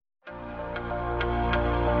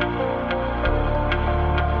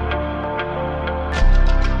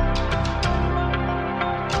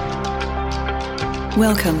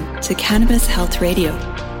Welcome to Cannabis Health Radio,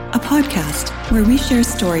 a podcast where we share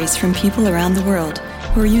stories from people around the world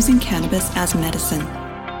who are using cannabis as medicine.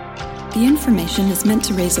 The information is meant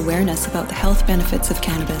to raise awareness about the health benefits of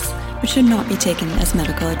cannabis, but should not be taken as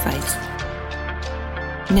medical advice.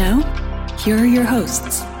 Now, here are your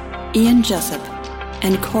hosts, Ian Jessup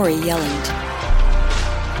and Corey Yelland.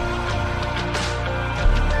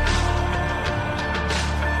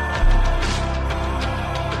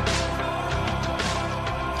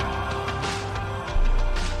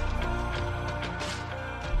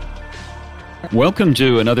 Welcome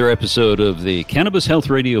to another episode of the Cannabis Health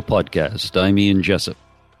Radio podcast. I'm Ian Jessup.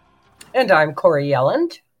 And I'm Corey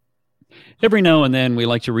Yelland. Every now and then we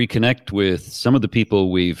like to reconnect with some of the people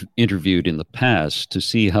we've interviewed in the past to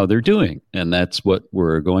see how they're doing. And that's what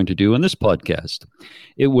we're going to do in this podcast.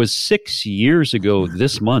 It was 6 years ago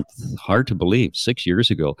this month, hard to believe, 6 years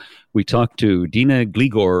ago, we talked to Dina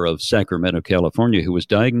Gligor of Sacramento, California, who was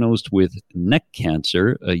diagnosed with neck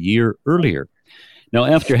cancer a year earlier. Now,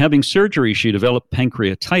 after having surgery, she developed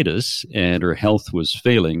pancreatitis and her health was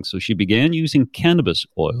failing, so she began using cannabis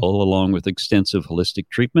oil along with extensive holistic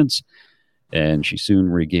treatments, and she soon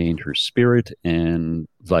regained her spirit and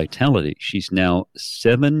vitality. She's now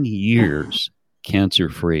 7 years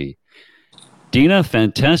cancer-free. Dina,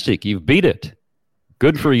 fantastic. You've beat it.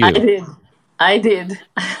 Good for you. I did.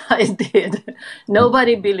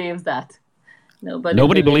 Nobody believes that.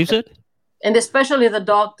 Nobody believes it? And especially the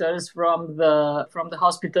doctors from the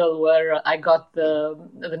hospital where I got the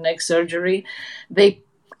neck surgery, they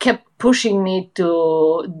kept pushing me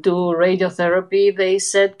to do radiotherapy. They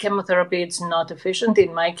said chemotherapy is not efficient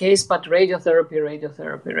in my case, but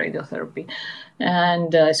radiotherapy.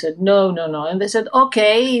 And I said, no. And they said,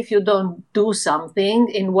 okay, if you don't do something,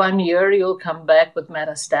 in 1 year you'll come back with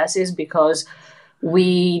metastasis, because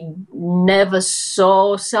we never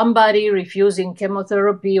saw somebody refusing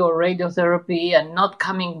chemotherapy or radiotherapy and not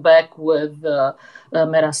coming back with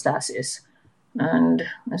metastasis. And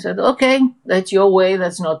I said, okay, that's your way,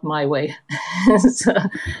 that's not my way.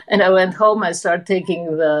 And I went home, I started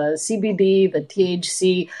taking the CBD, the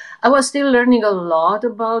THC. I was still learning a lot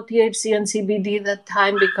about THC and CBD that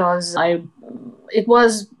time, because I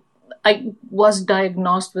was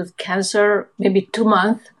diagnosed with cancer maybe 2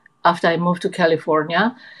 months after I moved to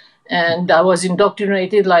California. And I was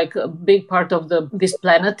indoctrinated like a big part of this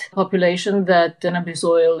planet population that cannabis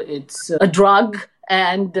oil, it's a drug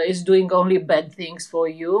and is doing only bad things for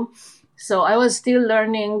you. So I was still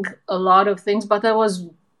learning a lot of things, but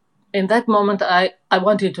in that moment, I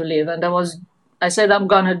wanted to live. And I said, I'm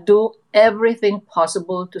going to do everything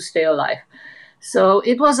possible to stay alive. So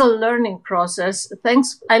it was a learning process.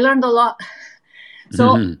 I learned a lot.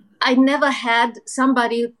 So I never had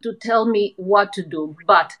somebody to tell me what to do,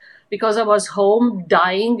 but because I was home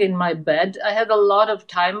dying in my bed, I had a lot of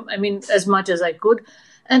time, as much as I could,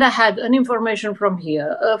 and I had an information from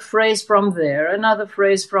here, a phrase from there, another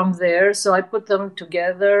phrase from there, so I put them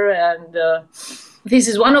together, and this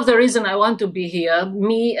is one of the reasons I want to be here,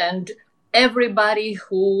 me and everybody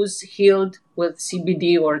who's healed with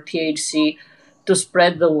CBD or THC, to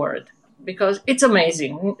spread the word. Because it's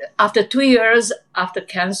amazing. After 2 years after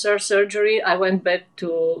cancer surgery, I went back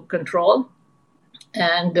to control.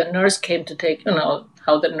 And the nurse came to take,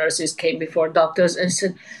 how the nurses came before doctors and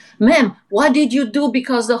said, ma'am, what did you do?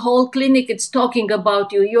 Because the whole clinic is talking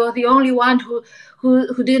about you. You're the only one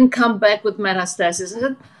who didn't come back with metastasis. I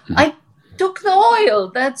said, I took the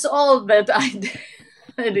oil. That's all that I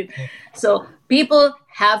did. So people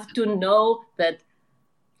have to know that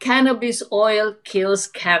cannabis oil kills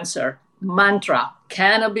cancer. Mantra,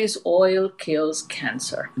 cannabis oil kills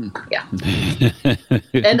cancer. Yeah.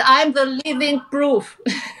 And I'm the living proof.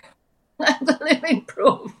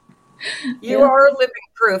 You are living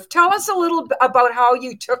proof. Tell us a little bit about how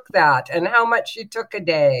you took that and how much you took a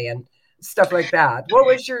day and stuff like that. What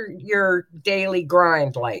was your daily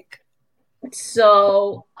grind like?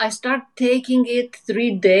 So I started taking it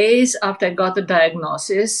 3 days after I got the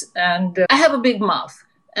diagnosis, and I have a big mouth.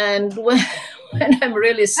 And when I'm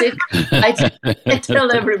really sick, I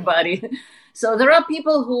tell everybody. So there are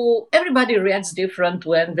people everybody reacts different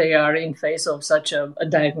when they are in face of such a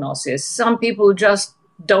diagnosis. Some people just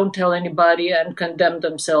don't tell anybody and condemn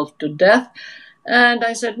themselves to death. And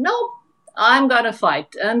I said, no, I'm going to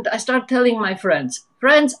fight. And I started telling my friends,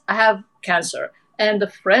 I have cancer. And a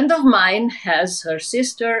friend of mine has her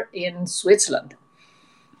sister in Switzerland.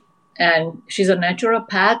 And she's a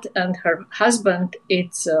naturopath, and her husband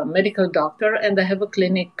is a medical doctor, and they have a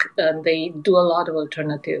clinic, and they do a lot of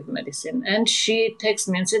alternative medicine. And she texted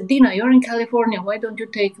me and said, Dina, you're in California. Why don't you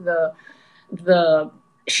take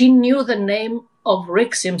she knew the name of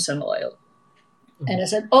Rick Simpson oil. And I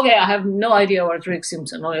said, okay, I have no idea what Rick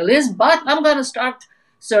Simpson oil is, but I'm going to start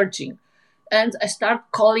searching. And I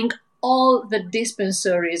start calling all the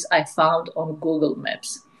dispensaries I found on Google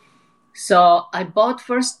Maps. So I bought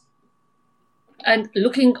first, and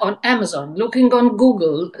looking on Amazon, looking on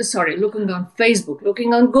Facebook,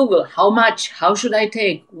 looking on Google, how much, how should I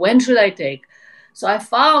take, when should I take? So I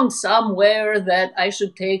found somewhere that I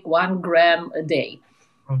should take 1 gram a day.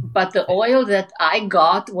 But the oil that I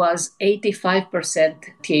got was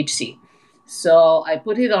 85% THC. So I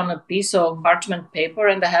put it on a piece of parchment paper,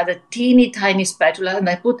 and I had a teeny tiny spatula, and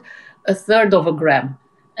I put 1/3 of a gram.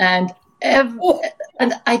 And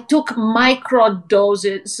I took micro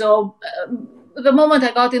doses. So the moment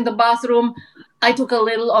I got in the bathroom, I took a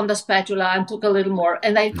little on the spatula and took a little more,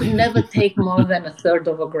 and I could never take more than 1/3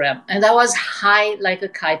 of a gram. And I was high like a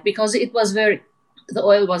kite because the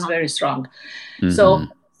oil was very strong. Mm-hmm. So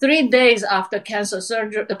 3 days after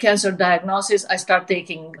cancer diagnosis, I started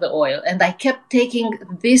taking the oil, and I kept taking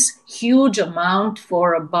this huge amount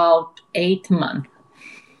for about 8 months.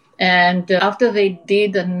 And after they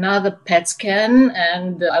did another PET scan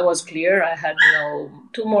and I was clear, I had no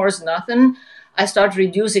tumors, nothing, I started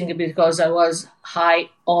reducing it because I was high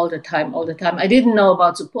all the time. I didn't know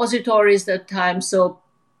about suppositories that time, so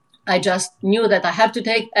I just knew that I have to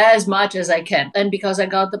take as much as I can. And because I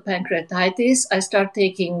got the pancreatitis, I started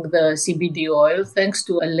taking the CBD oil thanks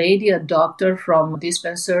to a doctor from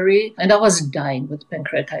dispensary. And I was dying with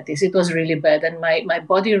pancreatitis. It was really bad. And my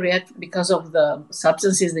body reacted because of the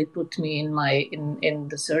substances they put me in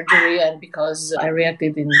the surgery, and because I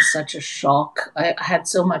reacted in such a shock. I had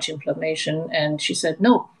so much inflammation. And she said,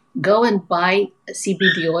 no, go and buy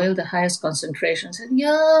CBD oil, the highest concentration. I said,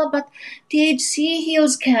 yeah, but THC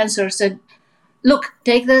heals cancer. I said, look,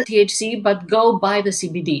 take the THC, but go buy the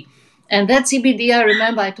CBD. And that CBD, I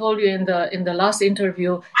remember I told you in the last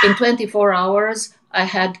interview, in 24 hours, I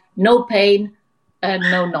had no pain and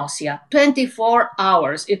no nausea. 24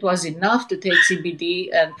 hours. It was enough to take CBD.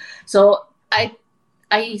 And so I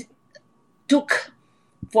took,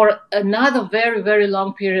 for another very, very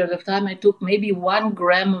long period of time, I took maybe 1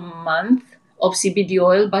 gram a month of CBD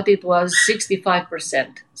oil, but it was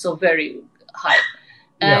 65%, so very high.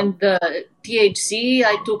 Yeah. And the THC,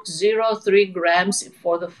 I took 0.3 grams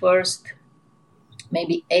for the first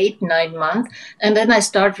maybe 8-9 months. And then I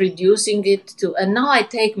start reducing it to, and now I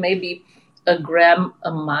take maybe 1 gram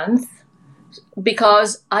a month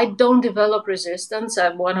because I don't develop resistance.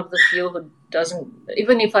 I'm one of the few who doesn't,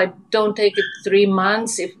 even if I don't take it 3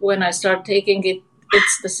 months, when I start taking it,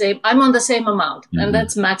 it's the same. I'm on the same amount, and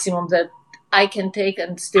that's maximum that I can take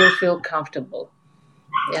and still feel comfortable.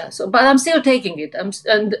 Yeah. So, but I'm still taking it.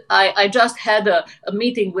 I just had a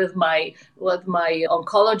meeting with my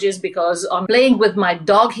oncologist because on playing with my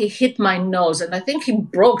dog, he hit my nose, and I think he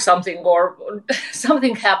broke something or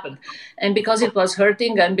something happened. And because it was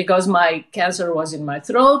hurting, and because my cancer was in my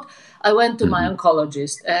throat, I went to my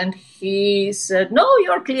oncologist, and he said, no,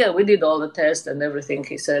 you're clear. We did all the tests and everything.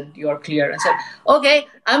 He said, you're clear. I said, okay,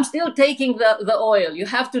 I'm still taking the oil. You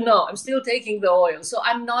have to know, I'm still taking the oil. So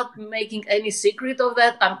I'm not making any secret of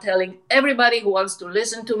that. I'm telling everybody who wants to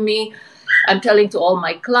listen to me. I'm telling to all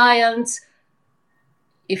my clients,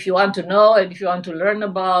 if you want to know and if you want to learn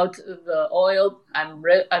about the oil, I'm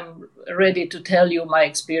ready to tell you my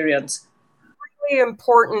experience.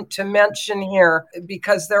 Important to mention here,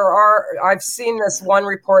 because I've seen this one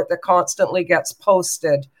report that constantly gets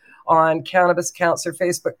posted on Cannabis Cancer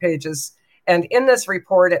Facebook pages, and in this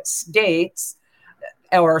report it states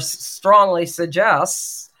or strongly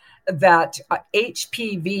suggests that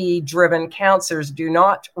HPV driven cancers do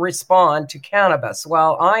not respond to cannabis.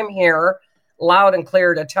 Well, I'm here loud and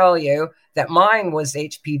clear to tell you that mine was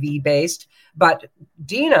HPV based, but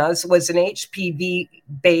Dina's was an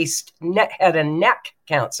HPV-based head and neck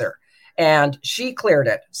cancer, and she cleared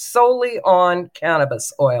it solely on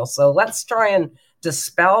cannabis oil. So let's try and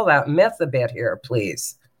dispel that myth a bit here,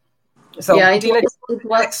 please. So, yeah, Dina, it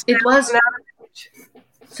was.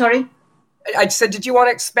 Sorry? I said, did you want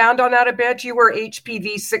to expand on that a bit? You were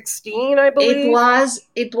HPV 16, I believe?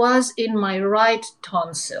 It was in my right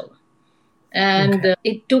tonsil. And Okay.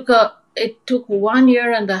 It took 1.5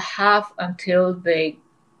 years until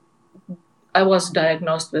I was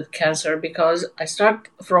diagnosed with cancer, because I start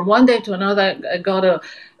from one day to another. I got a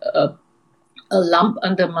lump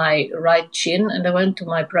under my right chin, and I went to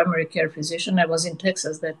my primary care physician. I was in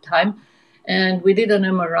Texas that time, and we did an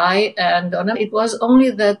MRI, and it was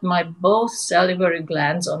only that my both salivary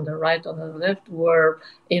glands on the right and the left were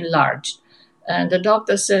enlarged. And the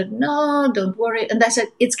doctor said, no, don't worry. And I said,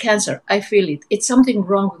 it's cancer. I feel it. It's something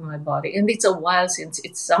wrong with my body. And it's a while since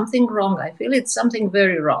it's something wrong. I feel it's something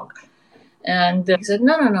very wrong. And he said,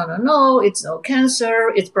 no, it's no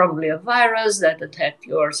cancer. It's probably a virus that attacked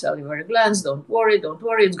your salivary glands. Don't worry.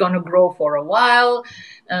 It's going to grow for a while,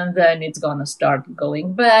 and then it's going to start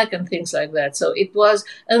going back and things like that. So it was,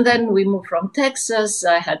 and then we moved from Texas.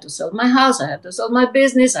 I had to sell my house. I had to sell my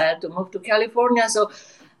business. I had to move to California. So,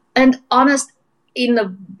 and honest, in a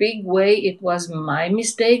big way, it was my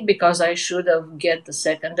mistake because I should have get the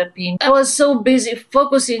second opinion. I was so busy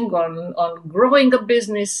focusing on growing a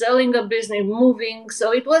business, selling a business, moving.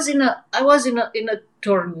 So I was in a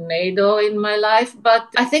tornado in my life, but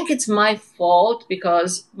I think it's my fault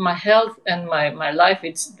because my health and my life,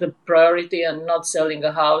 it's the priority, and not selling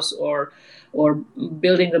a house or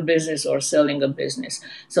building a business or selling a business.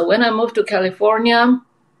 So when I moved to California,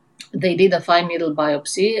 they did a fine needle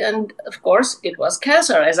biopsy, and of course it was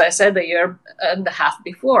cancer, as I said a year and a half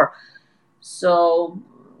before. So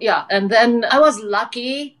yeah, and then I was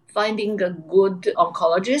lucky finding a good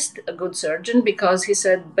oncologist, a good surgeon, because he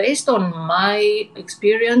said, based on my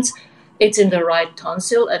experience, it's in the right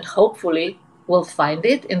tonsil, and hopefully we'll find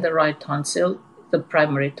it in the right tonsil, the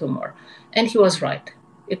primary tumor. And he was right.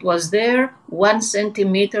 It was there, 1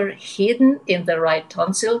 centimeter hidden in the right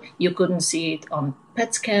tonsil. You couldn't see it on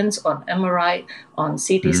PET scans, on MRI, on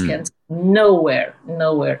CT scans, nowhere.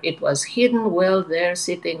 It was hidden well there,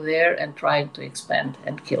 sitting there and trying to expand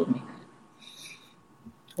and kill me.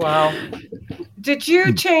 Wow. Did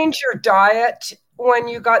you change your diet when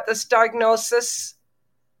you got this diagnosis?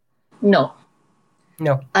 No.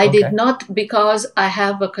 No. I did not, because I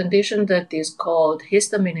have a condition that is called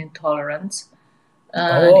histamine intolerance.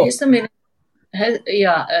 Histamine,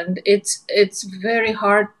 and it's very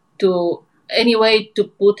hard to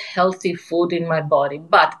put healthy food in my body.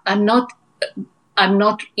 But I'm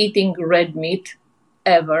not eating red meat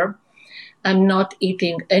ever. I'm not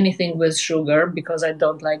eating anything with sugar because I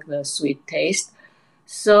don't like the sweet taste.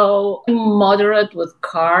 So I'm moderate with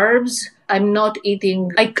carbs. I'm not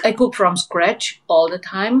eating. I cook from scratch all the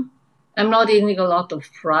time. I'm not eating a lot of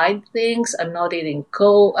fried things. I'm not eating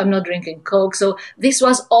Coke. I'm not drinking Coke. So this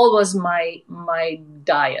was always my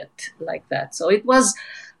diet like that. So it was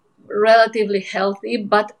relatively healthy,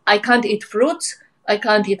 but I can't eat fruits. I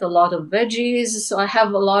can't eat a lot of veggies. So I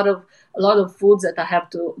have a lot of foods that I have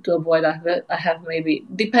to avoid. I have maybe,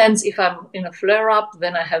 depends if I'm in a flare-up,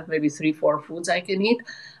 then I have maybe 3-4 foods I can eat.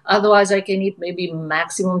 Otherwise, I can eat maybe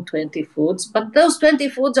maximum 20 foods. But those 20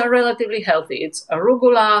 foods are relatively healthy. It's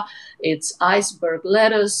arugula, it's iceberg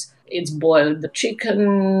lettuce, it's boiled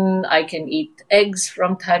chicken. I can eat eggs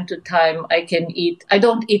from time to time. I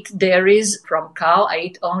don't eat dairies from cow. I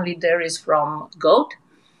eat only dairies from goat.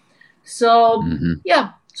 So,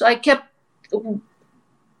 yeah. So I kept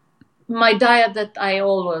my diet that I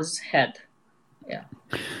always had. Yeah.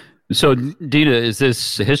 So, Dina, is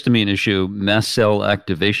this histamine issue mast cell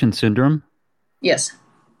activation syndrome? Yes.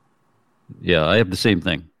 Yeah, I have the same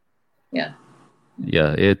thing. Yeah.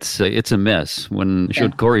 Yeah, it's a mess. When I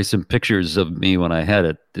showed Corey some pictures of me when I had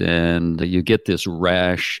it, and you get this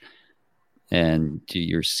rash, and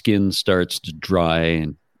your skin starts to dry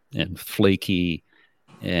and flaky,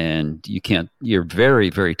 and you're very,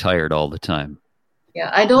 very tired all the time.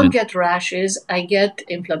 Yeah, I don't get rashes. I get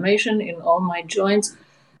inflammation in all my joints,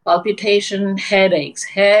 palpitation, headaches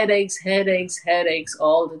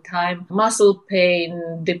all the time, muscle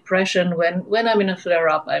pain, depression. When I'm in a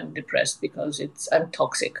flare-up, I'm depressed because I'm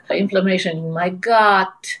toxic. Inflammation in my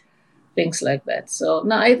gut, things like that. So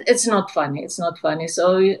no, it's not funny. It's not funny.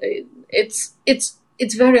 So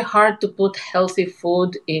it's very hard to put healthy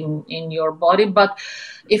food in your body. But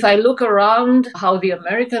if I look around how the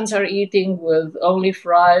Americans are eating with only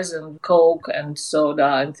fries and Coke and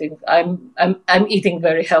soda and things, I'm eating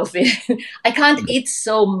very healthy. I can't eat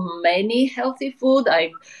so many healthy food.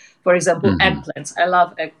 For example, eggplants. I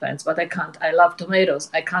love eggplants, but I can't. I love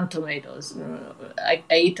tomatoes. I can't tomatoes. I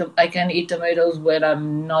can eat tomatoes when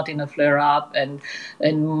I'm not in a flare-up and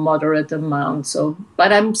moderate amount. So,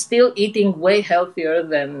 but I'm still eating way healthier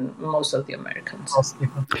than most of the Americans. Most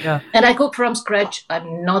people, yeah. And I cook from scratch.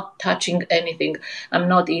 I'm not touching anything. I'm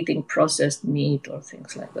not eating processed meat or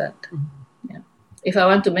things like that. Yeah. If I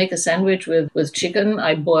want to make a sandwich with chicken,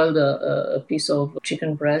 I boiled a piece of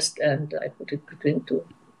chicken breast and I put it between 2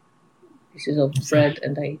 pieces of bread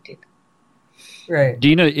and I eat it. Right.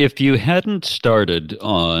 Dina, if you hadn't started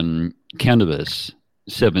on cannabis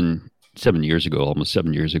 7 years ago, almost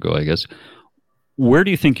 7 years ago, I guess, where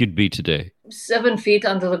do you think you'd be today? 7 feet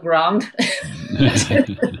under the ground.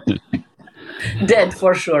 Dead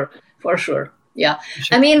for sure. Yeah.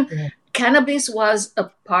 I mean, cannabis was a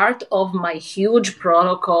part of my huge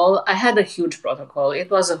protocol. I had a huge protocol. It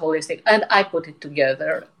was a holistic, and I put it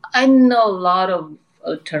together. I know a lot of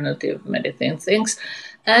alternative medicine things.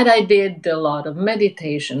 And I did a lot of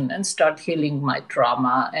meditation and start healing my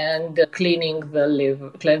trauma and cleansing the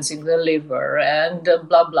liver and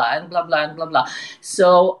blah, blah, and blah, blah, and blah, blah.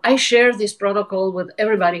 So I share this protocol with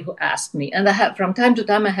everybody who asked me. And I have, from time to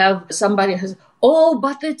time, I have somebody who says, oh,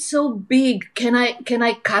 but it's so big. Can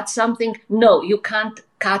I cut something? No, you can't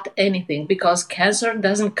cut anything because cancer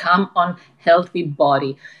doesn't come on healthy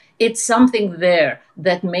body. It's something there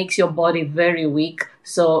that makes your body very weak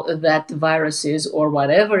so that viruses or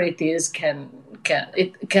whatever it is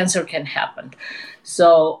cancer can happen.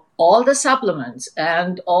 So all the supplements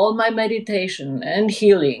and all my meditation and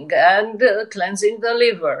healing and cleansing the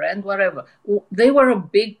liver and whatever, they were a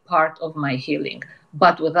big part of my healing.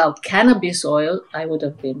 But without cannabis oil, I would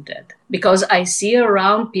have been dead. Because I see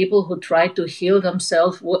around people who try to heal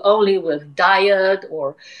themselves only with diet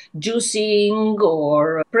or juicing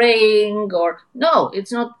or praying or... No, it's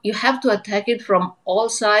not. You have to attack it from all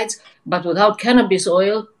sides. But without cannabis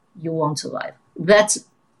oil, you won't survive.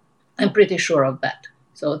 I'm pretty sure of that.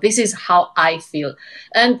 So this is how I feel.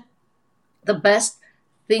 And the best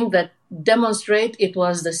thing that demonstrate it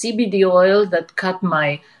was the CBD oil that cut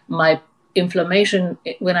my inflammation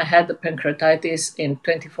when I had the pancreatitis in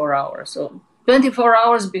 24 hours. So 24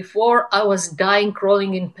 hours before, I was dying,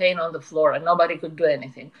 crawling in pain on the floor, and nobody could do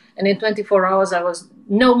anything. And in 24 hours, I was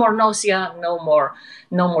no more nausea, no more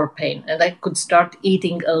pain, and I could start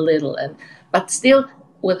eating a little. But still,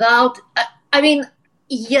 without,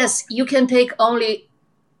 yes, you can take only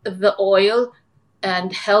the oil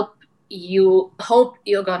and hope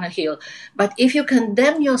you're gonna heal. But if you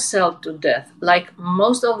condemn yourself to death, like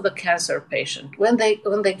most of the cancer patients, when they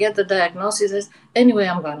get the diagnosis, anyway,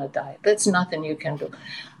 I'm gonna die. That's nothing you can do.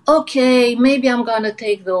 Okay, maybe I'm gonna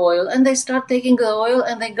take the oil, and they start taking the oil,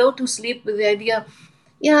 and they go to sleep with the idea,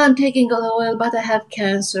 yeah, I'm taking the oil, but I have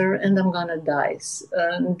cancer, and I'm gonna die.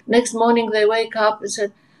 And next morning they wake up and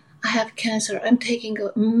said, I have cancer. I'm taking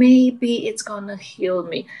it. Maybe it's gonna heal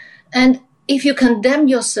me, and if you condemn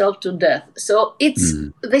yourself to death, so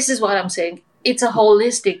this is what I'm saying. It's a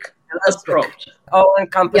holistic approach, all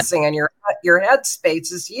encompassing, and your head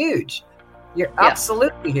space is huge. You're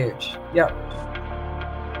absolutely huge. Yeah.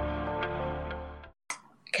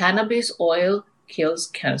 Cannabis oil kills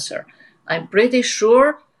cancer. I'm pretty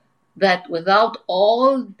sure that without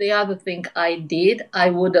all the other thing I did, I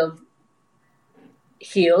would have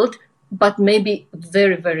healed, but maybe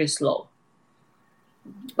very, very slow.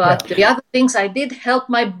 But the other things I did help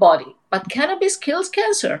my body. But cannabis kills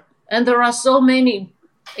cancer. And there are so many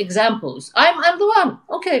examples. I'm the one.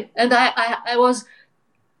 Okay. And I was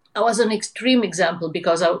an extreme example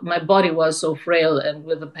because my body was so frail, and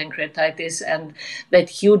with the pancreatitis and that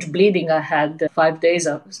huge bleeding I had 5 days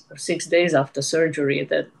or 6 days after surgery.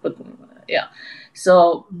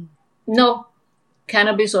 So no,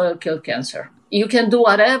 cannabis oil killed cancer. You can do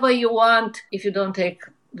whatever you want. If you don't take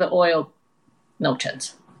the oil, no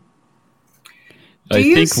chance. I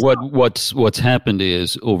think what's happened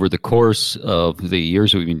is, over the course of the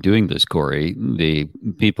years we've been doing this, Corey, the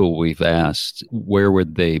people we've asked where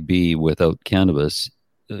would they be without cannabis,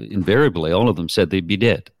 invariably all of them said they'd be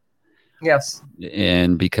dead. Yes.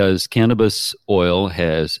 And because cannabis oil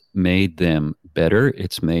has made them better,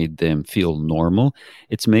 it's made them feel normal,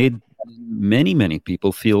 it's made many, many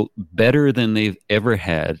people feel better than they've ever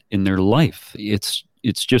had in their life.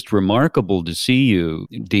 It's just remarkable to see you,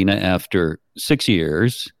 Dina, after 6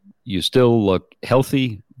 years. You still look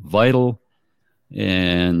healthy, vital,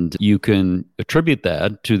 and you can attribute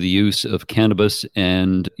that to the use of cannabis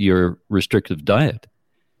and your restrictive diet.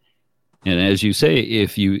 And as you say,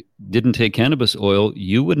 if you didn't take cannabis oil,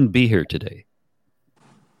 you wouldn't be here today.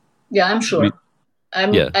 Yeah, I'm sure.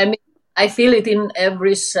 I feel it in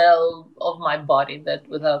every cell of my body that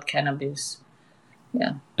without cannabis...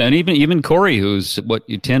 Yeah. And even Corey, who's,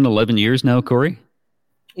 10, 11 years now, Corey?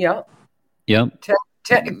 Yeah. Yeah.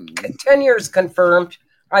 10 years confirmed.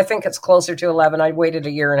 I think it's closer to 11. I waited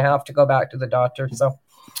 1.5 years to go back to the doctor. So,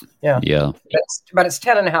 yeah. Yeah. But it's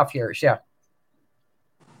 10.5 years. Yeah.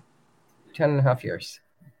 10.5 years.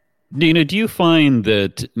 Dina, do you find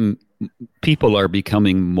that people are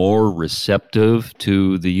becoming more receptive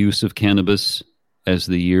to the use of cannabis as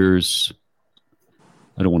the years,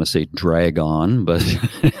 I don't want to say drag on, but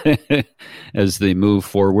as they move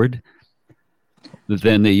forward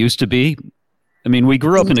than they used to be? I mean, we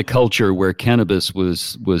grew up in a culture where cannabis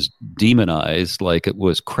was demonized like it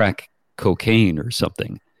was crack cocaine or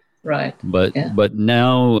something. Right. But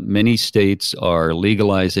now many states are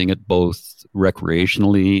legalizing it both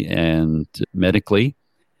recreationally and medically.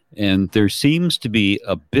 And there seems to be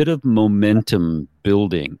a bit of momentum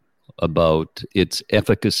building about its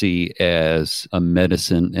efficacy as a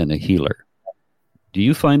medicine and a healer. Do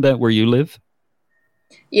you find that where you live?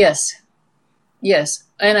 Yes.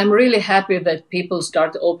 And I'm really happy that people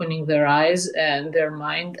start opening their eyes and their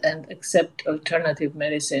mind and accept alternative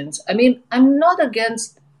medicines. I mean, I'm not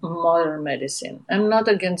against modern medicine. I'm not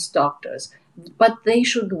against doctors, but they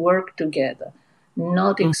should work together,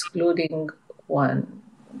 not excluding one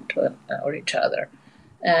or each other.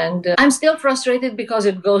 And I'm still frustrated because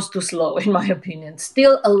it goes too slow, in my opinion.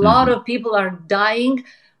 Still, a lot of people are dying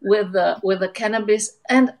with the cannabis.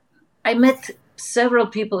 And I met several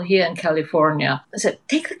people here in California. I said,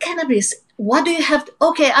 take the cannabis. What do you have to?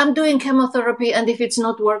 Okay, I'm doing chemotherapy, and if it's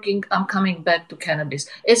not working, I'm coming back to cannabis.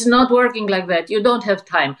 It's not working like that. You don't have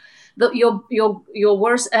time. Your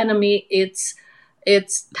worst enemy, it's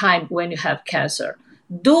time when you have cancer.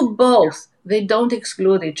 Do both. They don't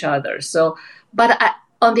exclude each other. So, but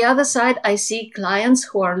on the other side, I see clients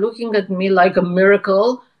who are looking at me like a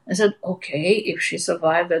miracle. I said, okay, if she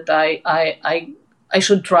survived it, I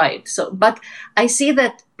should try it. So, but I see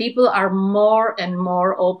that people are more and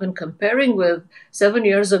more open, comparing with 7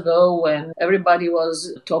 years ago when everybody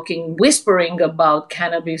was whispering about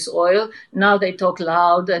cannabis oil. Now they talk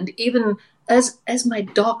loud. And even as my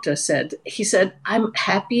doctor said, he said, I'm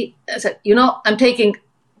happy. I said, I'm taking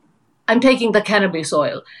the cannabis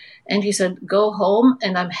oil. And he said, go home.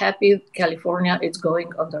 And I'm happy California is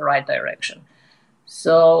going on the right direction.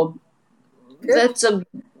 So that's a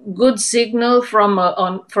good signal from an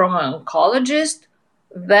oncologist.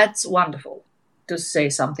 That's wonderful to say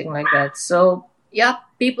something like that. So, yeah,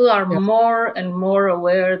 people are more and more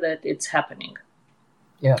aware that it's happening.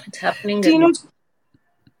 Yeah. It's happening.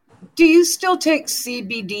 Do you still take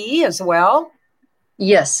CBD as well?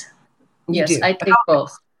 Yes. You do? I take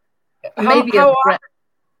both. Maybe a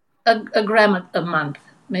gram a month.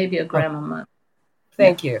 Maybe a gram a month.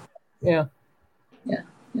 Thank you. Yeah.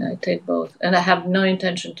 Yeah, I take both, and I have no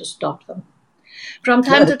intention to stop them. From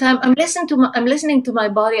time to time, I'm listening to my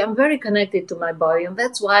body. I'm very connected to my body, and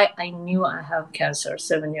that's why I knew I have cancer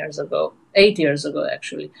 8 years ago,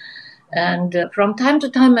 actually. And from time to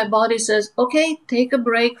time, my body says, "Okay, take a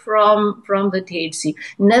break from the THC.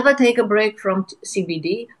 Never take a break from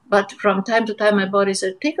CBD." But from time to time, my body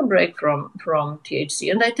says, "Take a break from THC,"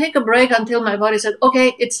 and I take a break until my body said,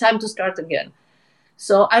 "Okay, it's time to start again."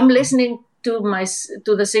 So I'm listening to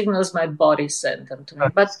the signals my body sent them to me.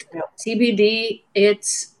 But CBD,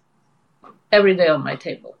 it's every day on my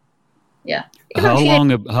table. Yeah. How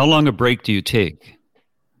long a break do you take?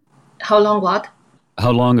 How long what? How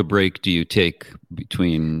long a break do you take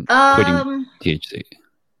between quitting THC?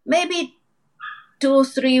 Maybe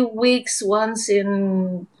 2-3 weeks, once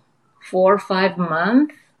in 4 or 5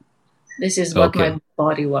 months. This is what my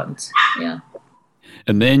body wants. Yeah.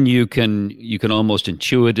 And then you can almost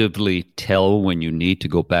intuitively tell when you need to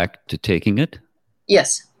go back to taking it?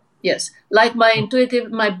 Yes. Like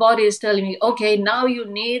my body is telling me, okay, now you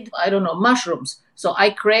need, mushrooms. So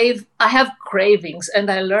I have cravings, and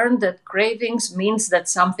I learned that cravings means that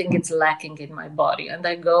something is lacking in my body. And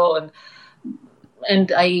I go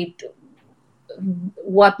and I eat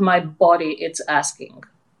what my body is asking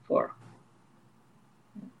for.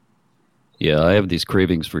 Yeah, I have these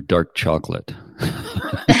cravings for dark chocolate.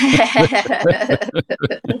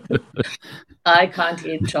 I can't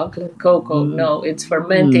eat chocolate cocoa. No, it's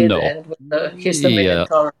fermented and with the histamine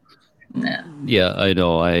intolerance. Yeah, I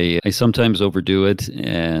know. I sometimes overdo it,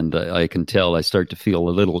 and I can tell I start to feel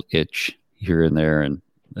a little itch here and there, and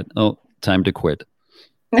time to quit.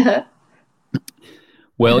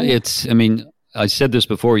 Well, I said this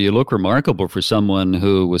before, you look remarkable for someone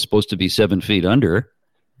who was supposed to be 7 feet under.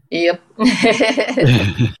 Yep.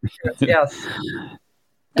 Yes.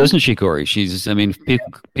 Doesn't she, Corey?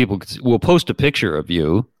 People will post a picture of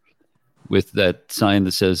you with that sign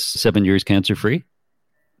that says 7 years cancer-free.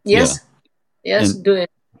 Yes. Yeah. Yes, do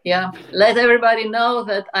it. Yeah. Let everybody know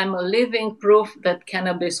that I'm a living proof that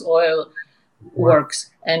cannabis oil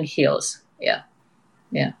works and heals. Yeah.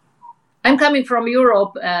 Yeah. I'm coming from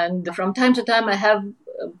Europe, and from time to time I have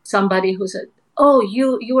somebody who said, "Oh,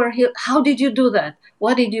 you are healed. How did you do that?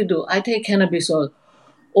 What did you do?" I take cannabis oil.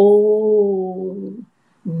 Oh,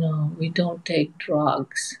 no, we don't take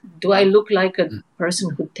drugs. Do I look like a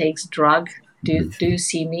person who takes drugs? Do you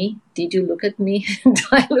see me? Did you look at me? Do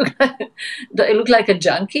I look like a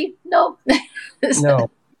junkie? No. No.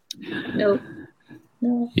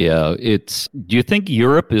 Yeah, do you think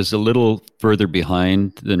Europe is a little further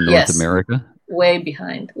behind than North America? Way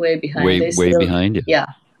behind. Way behind?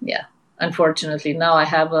 Yeah. Unfortunately, now I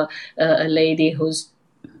have a lady who's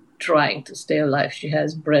trying to stay alive. She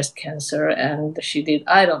has breast cancer, and she did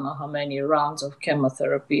I don't know how many rounds of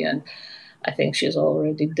chemotherapy, and I think she's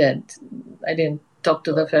already dead. I didn't talk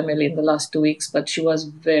to the family in the last 2 weeks, but she was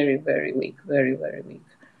very, very weak, very, very weak.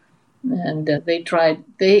 And they tried,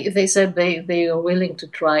 they said they were willing to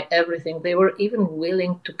try everything. They were even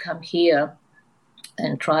willing to come here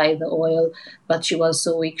and try the oil, but she was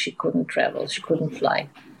so weak she couldn't travel, she couldn't fly.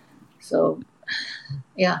 So,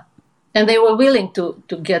 yeah. And they were willing to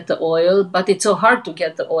get the oil, but it's so hard to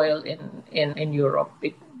get the oil in Europe.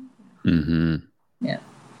 Mm-hmm. Yeah.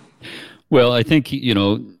 Well, I think,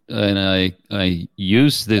 and I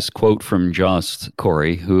use this quote from Jost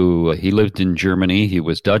Corey, who he lived in Germany. He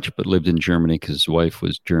was Dutch, but lived in Germany because his wife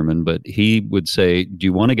was German. But he would say, do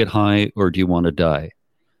you want to get high or do you want to die?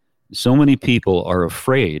 So many people are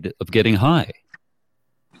afraid of getting high.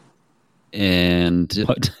 And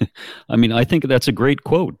I mean, I think that's a great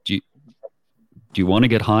quote. Do you want to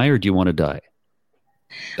get high or do you want to die?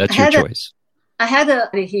 That's your choice. I had a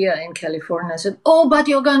here in California. I said, oh, but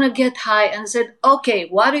you're going to get high. And I said, okay,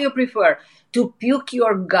 what do you prefer? To puke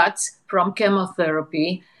your guts from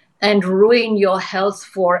chemotherapy and ruin your health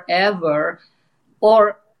forever,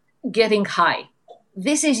 or getting high?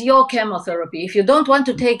 This is your chemotherapy. If you don't want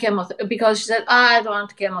to take chemotherapy, because she said, I don't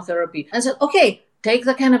want chemotherapy. I said, okay, take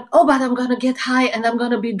the chemotherapy. Oh, but I'm going to get high and I'm going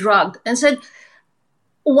to be drugged. And said,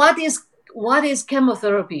 what is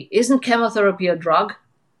chemotherapy? Isn't chemotherapy a drug?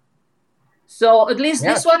 So at least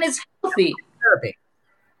this one is healthy. Therapy.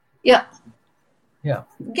 Yeah. Yeah.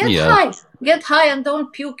 Get high and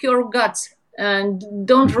don't puke your guts and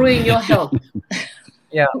don't ruin your health.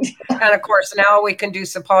 Yeah. And of course, now we can do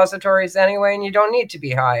suppositories anyway, and you don't need to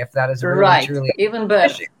be high if that is really truly even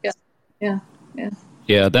better. Yeah.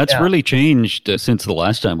 Yeah, that's really changed since the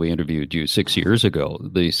last time we interviewed you 6 years ago.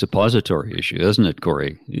 The suppository issue, isn't it,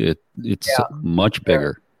 Corey? It's much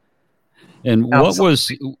bigger. And what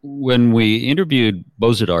was, when we interviewed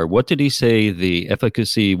Bozidar, what did he say the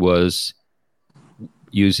efficacy was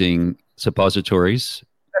using suppositories?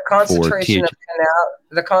 The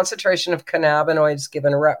concentration of cannabinoids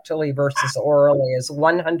given rectally versus orally is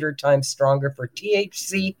 100 times stronger for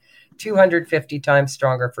THC, 250 times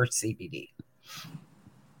stronger for CBD.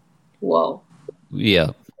 Whoa.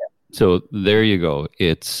 Yeah. So there you go.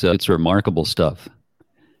 It's remarkable stuff.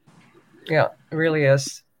 Yeah, it really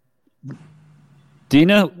is.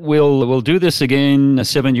 Dina, we'll do this again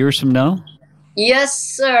 7 years from now?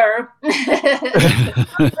 Yes, sir.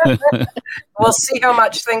 We'll see how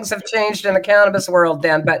much things have changed in the cannabis world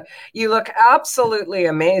then, but you look absolutely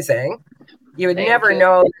amazing. You would never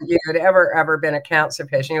know that you had ever been a cancer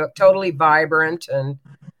patient. You look totally vibrant and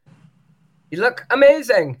you look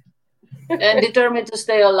amazing. And determined to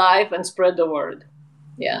stay alive and spread the word.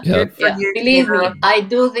 Yeah. Good for you. Believe me, I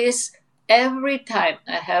do this every time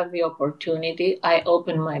I have the opportunity. I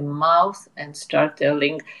open my mouth and start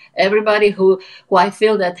telling everybody who I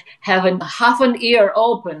feel that have half an ear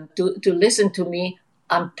open to listen to me.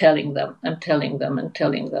 I'm telling them.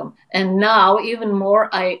 And now even more,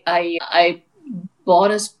 I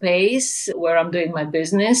bought a space where I'm doing my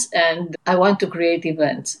business, and I want to create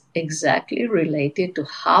events exactly related to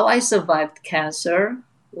how I survived cancer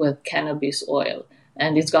with cannabis oil.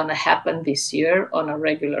 And it's going to happen this year on a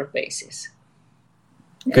regular basis.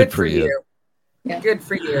 Good for you. Yeah. Good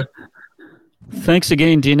for you. Thanks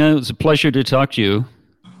again, Dina. It was a pleasure to talk to you.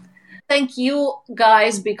 Thank you,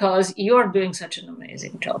 guys, because you're doing such an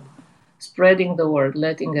amazing job. Spreading the word,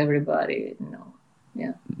 letting everybody know.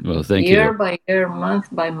 Yeah. Well, thank you. Year by year, month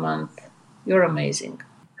by month. You're amazing.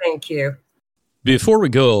 Thank you. Before we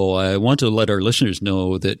go, I want to let our listeners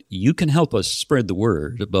know that you can help us spread the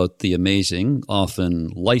word about the amazing,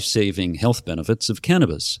 often life-saving health benefits of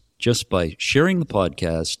cannabis just by sharing the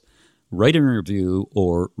podcast, writing a review,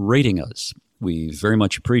 or rating us. We very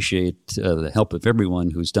much appreciate the help of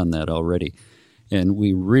everyone who's done that already, and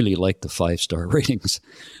we really like the 5-star ratings.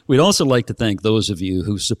 We'd also like to thank those of you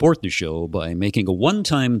who support the show by making a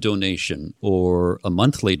one-time donation or a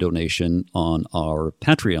monthly donation on our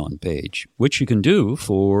Patreon page, which you can do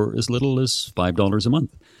for as little as $5 a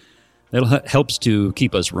month. That helps to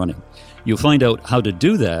keep us running. You'll find out how to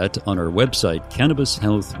do that on our website,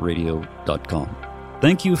 cannabishealthradio.com.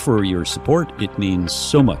 Thank you for your support. It means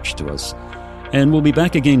so much to us. And we'll be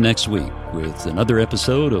back again next week with another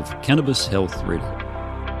episode of Cannabis Health Radio.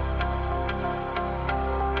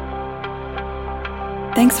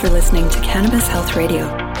 Thanks for listening to Cannabis Health Radio.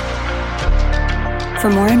 For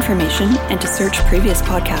more information and to search previous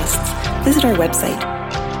podcasts, visit our website,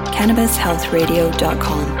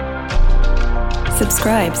 cannabishealthradio.com.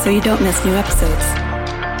 Subscribe so you don't miss new episodes.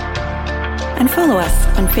 And follow us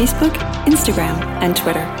on Facebook, Instagram, and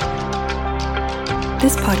Twitter.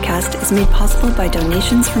 This podcast is made possible by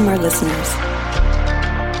donations from our listeners.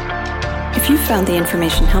 If you found the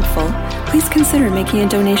information helpful, please consider making a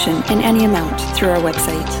donation in any amount through our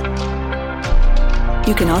website.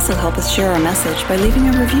 You can also help us share our message by leaving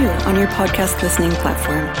a review on your podcast listening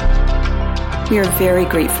platform. We are very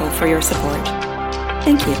grateful for your support.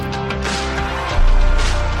 Thank you.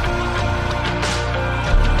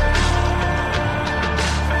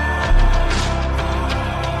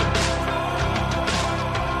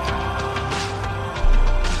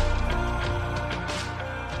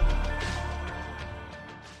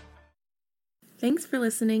 Thanks for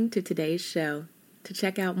listening to today's show. To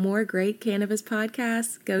check out more great cannabis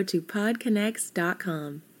podcasts, go to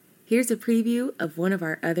podconnects.com. Here's a preview of one of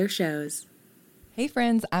our other shows. Hey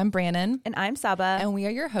friends, I'm Brannon. And I'm Saba. And we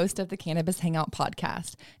are your host of the Cannabis Hangout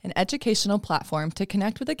podcast, an educational platform to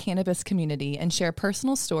connect with the cannabis community and share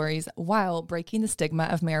personal stories while breaking the stigma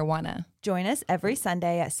of marijuana. Join us every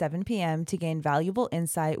Sunday at 7 p.m. to gain valuable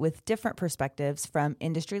insight with different perspectives from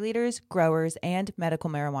industry leaders, growers, and medical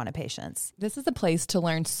marijuana patients. This is a place to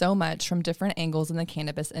learn so much from different angles in the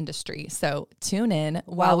cannabis industry. So tune in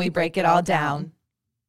while we break it all down.